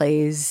Wood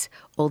plays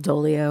Old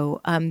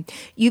Dolio.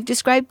 You've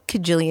described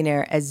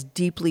Kajillionaire as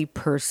deeply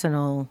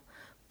personal,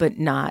 but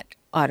not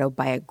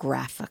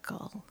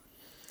autobiographical.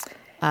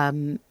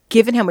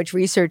 Given how much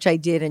research I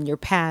did in your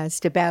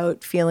past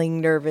about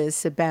feeling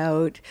nervous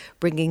about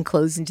bringing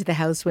clothes into the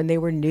house when they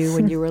were new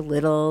when you were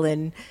little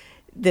and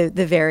the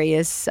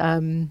various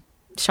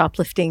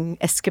shoplifting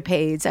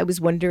escapades, I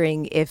was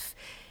wondering if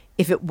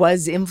it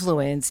was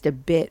influenced a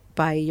bit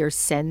by your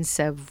sense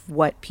of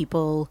what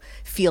people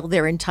feel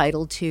they're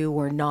entitled to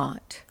or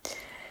not.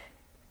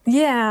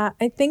 Yeah,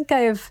 I think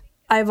I've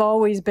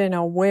always been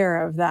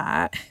aware of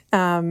that.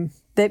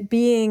 That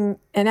being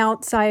an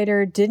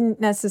outsider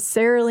didn't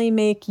necessarily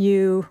make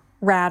you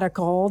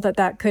radical,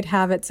 that could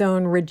have its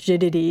own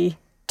rigidity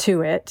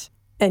to it.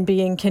 And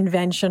being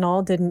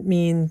conventional didn't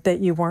mean that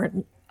you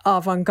weren't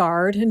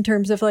avant-garde in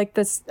terms of like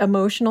this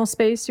emotional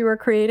space you were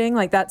creating.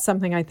 Like that's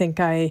something I think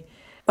I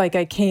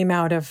came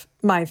out of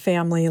my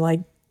family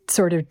like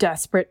sort of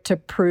desperate to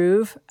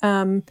prove.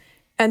 And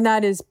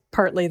that is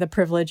partly the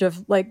privilege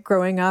of like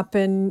growing up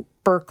in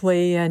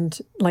Berkeley and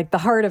like the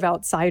heart of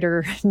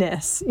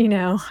outsiderness,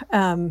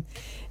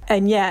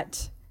 and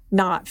yet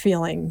not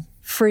feeling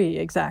free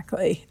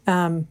exactly.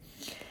 And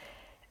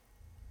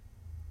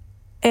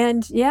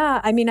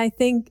yeah, I mean, I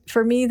think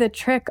for me, the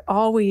trick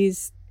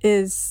always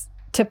is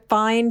to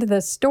find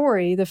the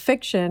story, the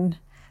fiction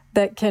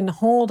that can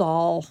hold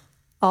all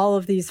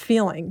of these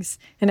feelings.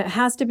 And it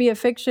has to be a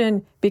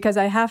fiction because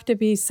I have to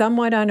be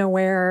somewhat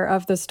unaware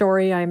of the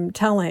story I'm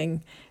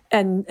telling.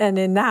 And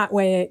in that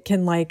way, it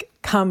can like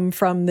come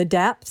from the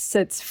depths.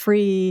 It's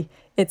free.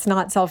 It's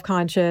not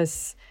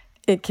self-conscious.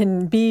 It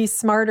can be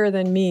smarter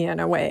than me in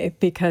a way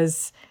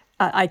because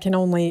I can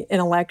only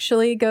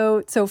intellectually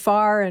go so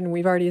far. And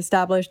we've already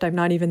established I'm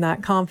not even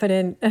that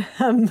confident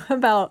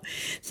about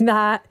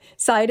that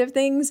side of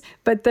things.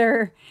 But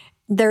there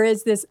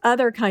is this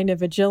other kind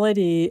of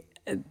agility,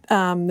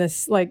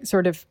 this like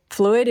sort of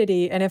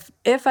fluidity. And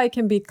if I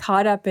can be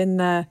caught up in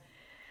the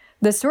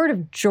sort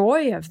of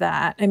joy of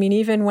that, I mean,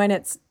 even when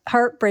it's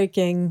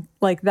heartbreaking,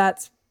 like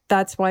that's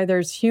why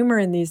there's humor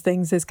in these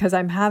things is because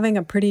I'm having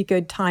a pretty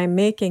good time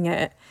making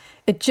it.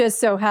 It just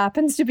so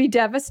happens to be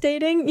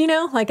devastating,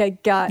 like I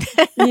got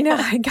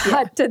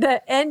to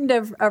the end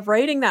of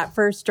writing that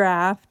first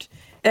draft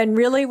and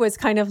really was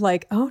kind of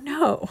like, oh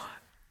no,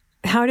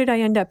 how did I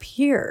end up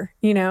here?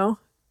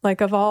 Like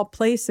of all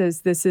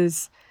places, this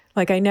is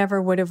like, I never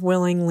would have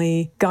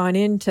willingly gone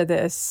into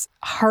this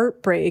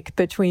heartbreak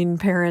between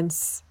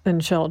parents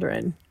and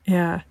children.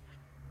 Yeah.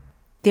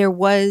 There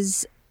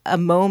was a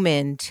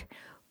moment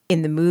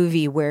in the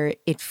movie where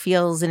it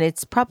feels, and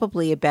it's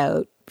probably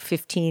about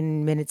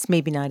 15 minutes,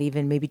 maybe not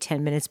even, maybe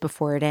 10 minutes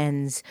before it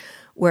ends,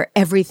 where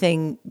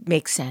everything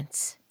makes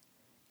sense.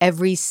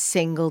 Every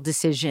single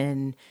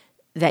decision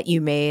that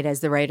you made as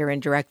the writer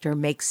and director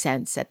makes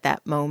sense at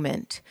that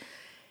moment.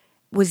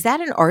 Was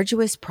that an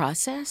arduous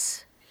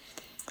process?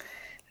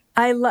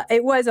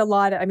 It was a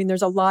lot.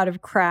 There's a lot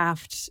of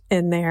craft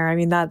in there. I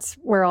mean, that's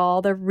where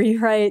all the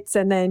rewrites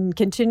and then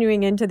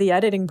continuing into the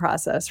editing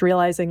process,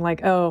 realizing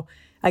like, oh,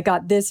 I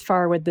got this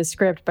far with the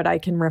script, but I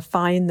can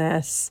refine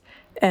this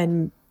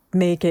and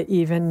make it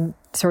even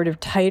sort of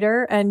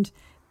tighter. And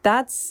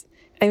that's,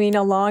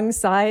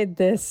 alongside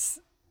this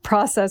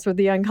process with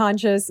the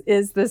unconscious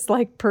is this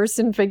like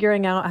person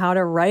figuring out how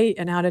to write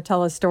and how to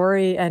tell a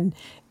story. And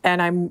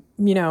I'm,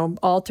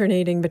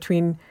 alternating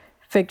between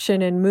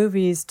fiction and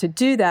movies to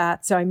do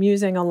that. So I'm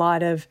using a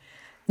lot of,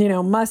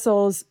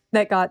 muscles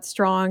that got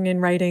strong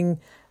in writing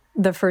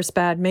The First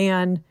Bad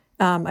Man.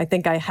 I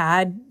think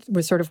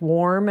was sort of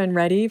warm and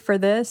ready for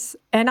this.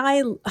 And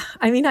I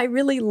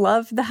really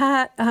love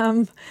that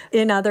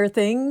in other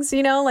things,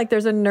 like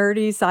there's a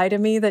nerdy side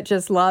of me that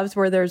just loves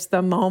where there's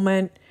the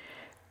moment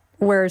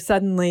where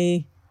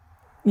suddenly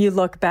you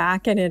look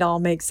back and it all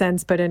makes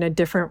sense, but in a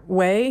different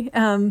way.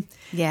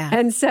 Yeah.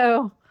 And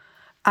so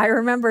I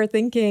remember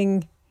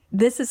thinking,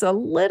 this is a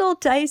little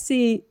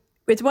dicey.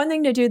 It's one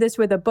thing to do this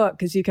with a book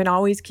because you can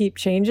always keep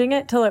changing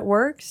it till it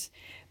works.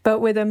 But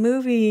with a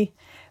movie,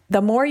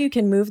 the more you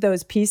can move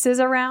those pieces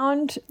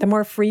around, the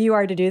more free you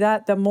are to do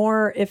that, the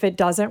more if it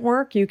doesn't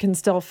work, you can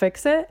still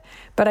fix it.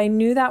 But I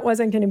knew that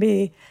wasn't going to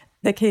be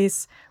the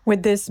case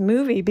with this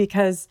movie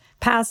because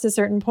past a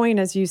certain point,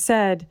 as you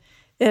said,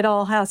 it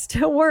all has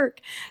to work.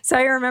 So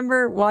I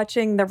remember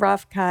watching the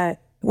rough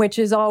cut, which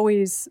is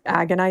always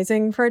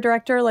agonizing for a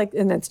director.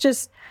 And it's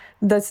just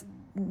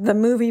the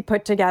movie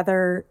put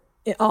together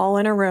all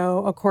in a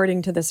row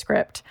according to the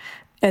script.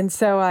 And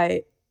so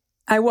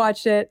I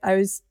watched it.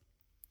 I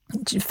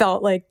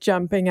felt like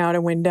jumping out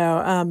a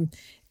window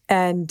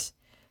and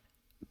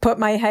put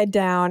my head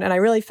down. And I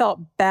really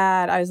felt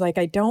bad. I was like,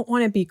 I don't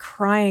want to be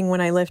crying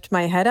when I lift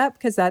my head up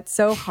because that's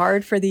so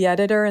hard for the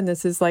editor. And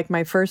this is like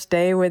my first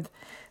day with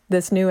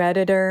this new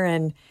editor.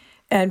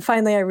 And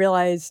finally I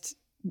realized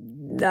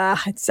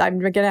I'm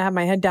going to have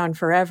my head down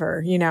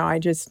forever. I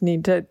just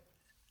need to.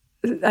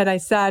 And I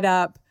sat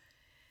up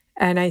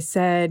And I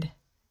said,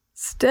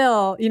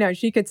 still,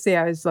 she could see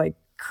I was like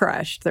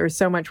crushed. There was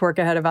so much work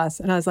ahead of us.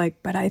 And I was like,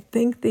 but I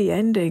think the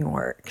ending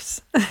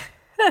works.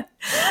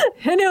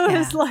 And it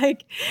was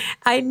like,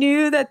 I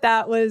knew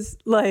that was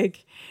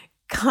like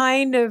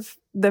kind of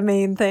the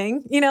main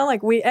thing,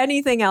 like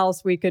anything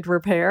else we could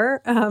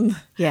repair.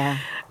 Yeah.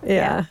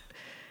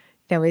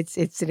 No,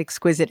 it's an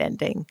exquisite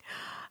ending.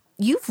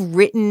 You've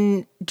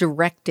written,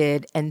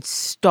 directed, and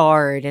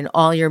starred in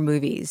all your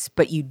movies,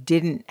 but you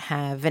didn't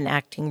have an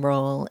acting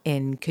role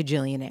in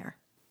Kajillionaire.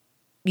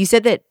 You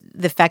said that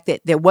the fact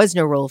that there was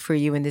no role for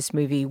you in this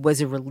movie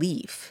was a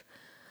relief.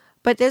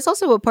 But there's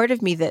also a part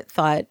of me that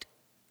thought,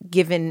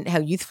 given how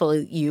youthful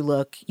you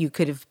look, you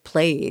could have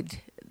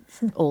played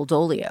old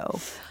Olio.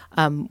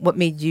 What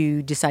made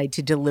you decide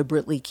to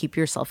deliberately keep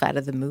yourself out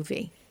of the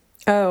movie?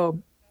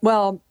 Oh,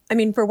 well, I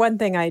mean, for one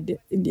thing, I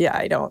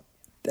don't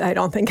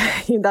think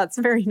that's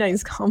a very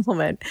nice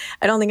compliment.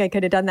 I don't think I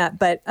could have done that.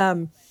 But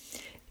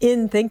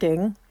in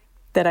thinking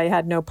that I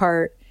had no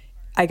part,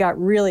 I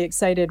got really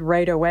excited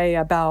right away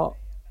about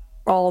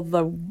all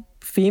the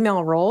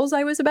female roles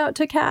I was about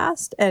to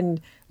cast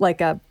and like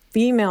a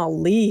female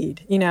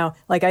lead,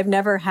 like I've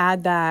never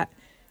had that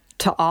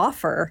to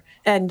offer.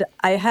 And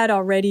I had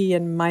already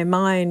in my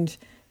mind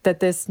that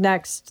this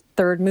next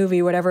third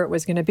movie, whatever it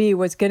was going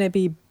to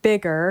be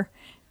bigger.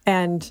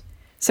 And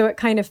so it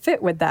kind of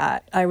fit with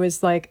that. I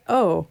was like,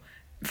 oh,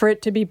 for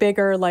it to be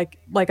bigger, like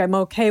I'm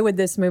okay with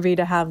this movie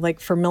to have like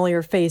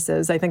familiar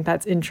faces. I think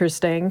that's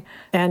interesting.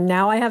 And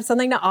now I have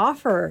something to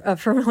offer, a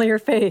familiar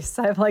face.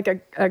 I have like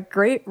a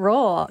great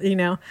role,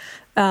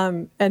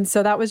 and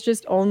so that was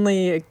just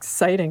only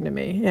exciting to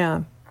me.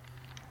 Yeah.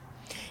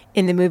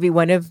 In the movie,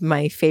 one of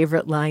my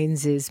favorite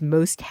lines is,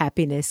 most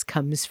happiness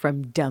comes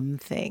from dumb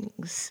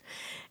things.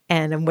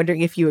 And I'm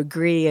wondering if you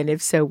agree, and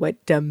if so,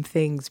 what dumb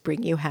things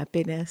bring you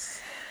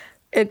happiness?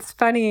 It's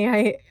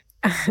funny.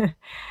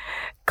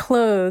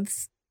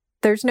 Clothes,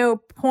 there's no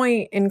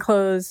point in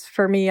clothes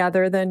for me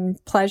other than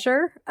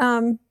pleasure.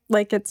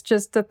 Like it's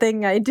just a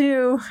thing I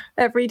do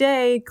every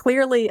day.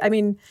 Clearly, I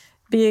mean,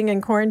 being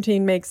in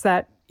quarantine makes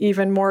that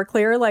even more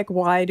clear. Like,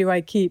 why do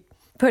I keep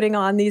putting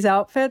on these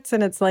outfits?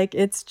 And it's like,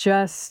 it's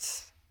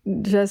just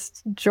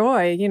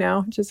joy,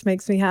 it just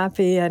makes me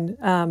happy.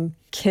 And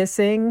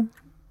kissing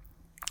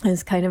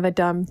is kind of a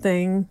dumb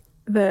thing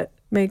that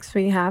makes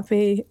me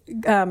happy.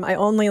 I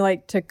only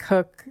like to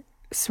cook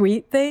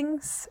sweet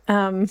things.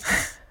 I'm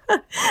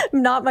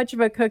not much of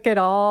a cook at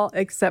all,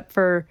 except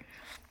for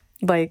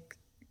like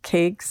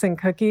cakes and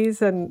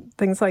cookies and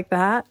things like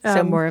that.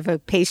 So more of a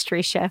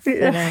pastry chef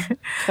than a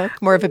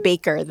cook, more of a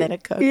baker than a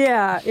cook.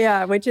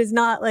 Yeah, which is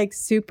not like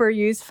super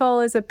useful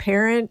as a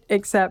parent,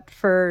 except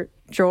for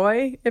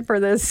joy for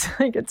this.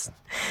 Like it's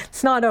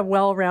not a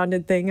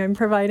well-rounded thing I'm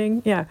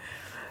providing. Yeah,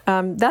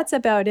 that's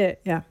about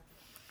it. Yeah.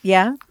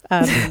 Yeah.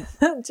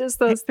 Just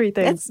those three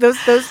things.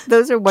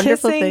 Those are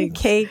wonderful Kissing, things.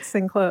 cakes,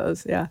 and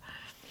clothes. Yeah.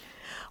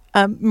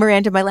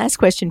 Miranda, my last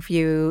question for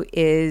you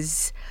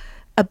is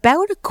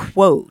about a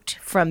quote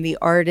from the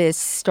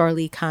artist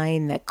Starlee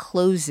Kine that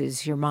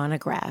closes your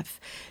monograph.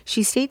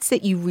 She states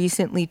that you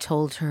recently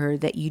told her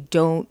that you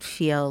don't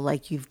feel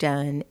like you've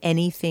done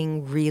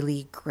anything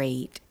really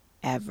great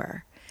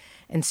ever.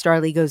 And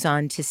Starlee goes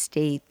on to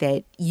state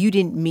that you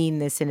didn't mean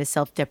this in a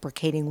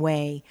self-deprecating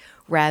way.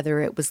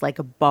 Rather, it was like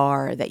a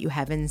bar that you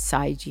have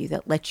inside you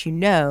that lets you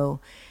know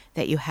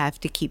that you have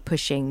to keep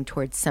pushing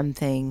towards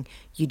something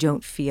you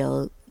don't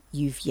feel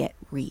you've yet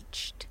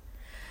reached.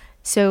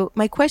 So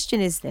my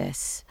question is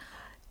this.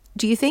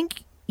 Do you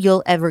think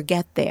you'll ever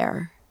get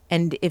there?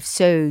 And if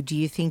so, do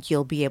you think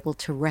you'll be able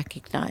to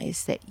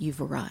recognize that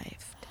you've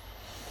arrived?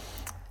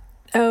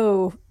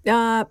 Oh,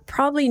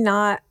 probably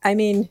not. I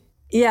mean,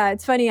 yeah,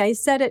 it's funny. I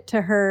said it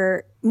to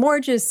her more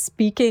just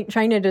speaking,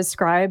 trying to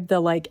describe the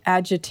like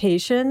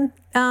agitation,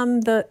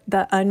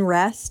 the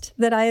unrest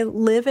that I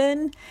live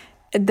in,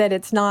 that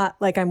it's not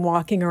like I'm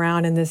walking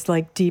around in this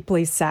like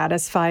deeply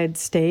satisfied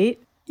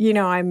state.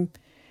 I'm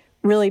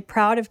really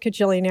proud of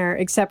Kajillionaire,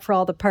 except for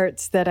all the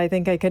parts that I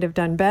think I could have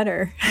done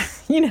better,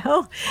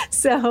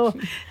 So,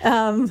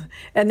 and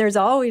there's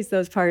always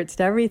those parts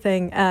to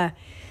everything. And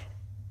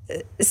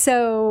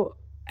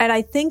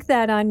I think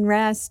that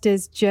unrest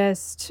is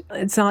just,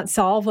 it's not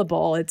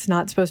solvable. It's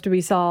not supposed to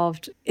be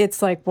solved.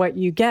 It's like what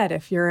you get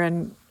if you're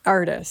an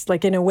artist.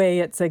 Like in a way,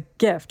 it's a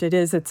gift. It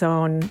is its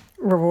own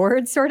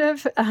reward, sort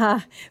of.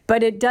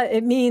 But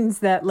it means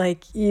that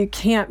like you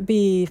can't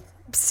be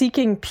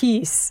seeking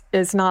peace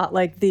is not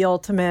like the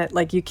ultimate,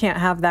 like you can't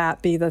have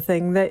that be the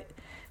thing that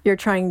you're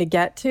trying to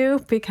get to,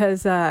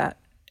 because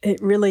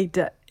it really,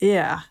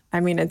 I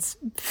mean, it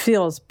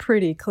feels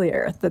pretty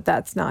clear that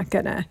that's not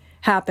going to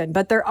happen.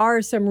 But there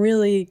are some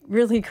really,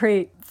 really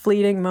great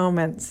fleeting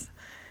moments.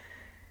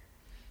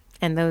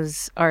 And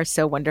those are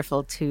so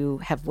wonderful to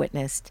have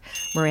witnessed.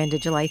 Miranda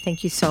July,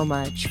 thank you so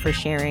much for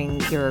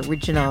sharing your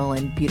original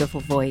and beautiful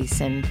voice.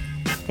 And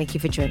thank you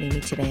for joining me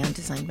today on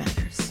Design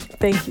Matters.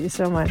 Thank you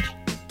so much.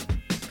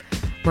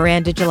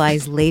 Miranda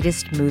July's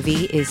latest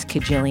movie is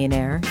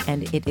Kajillionaire,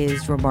 and it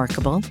is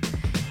remarkable.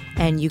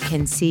 And you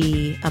can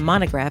see a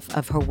monograph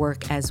of her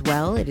work as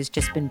well. It has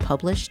just been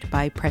published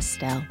by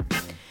Prestel.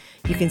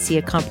 You can see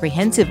a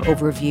comprehensive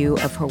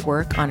overview of her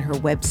work on her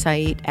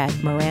website at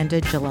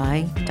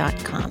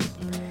mirandajuly.com.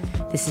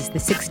 This is the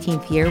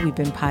 16th year we've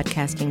been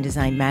podcasting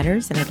Design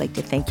Matters, and I'd like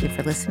to thank you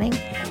for listening.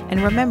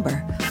 And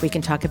remember, we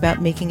can talk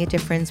about making a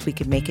difference, we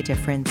can make a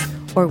difference,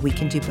 or we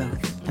can do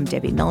both. I'm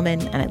Debbie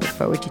Millman, and I look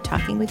forward to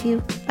talking with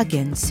you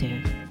again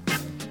soon.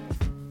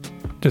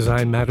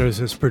 Design Matters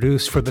is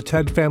produced for the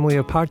TED family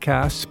of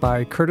podcasts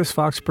by Curtis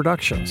Fox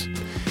Productions.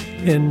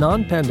 In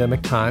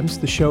non-pandemic times,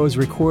 the show is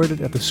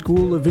recorded at the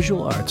School of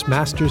Visual Arts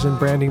Masters in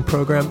Branding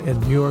program in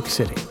New York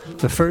City,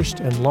 the first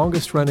and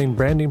longest-running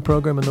branding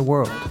program in the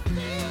world.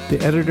 The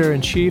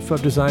editor-in-chief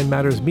of Design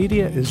Matters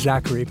Media is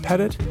Zachary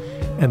Pettit,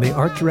 and the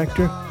art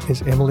director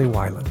is Emily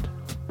Weiland.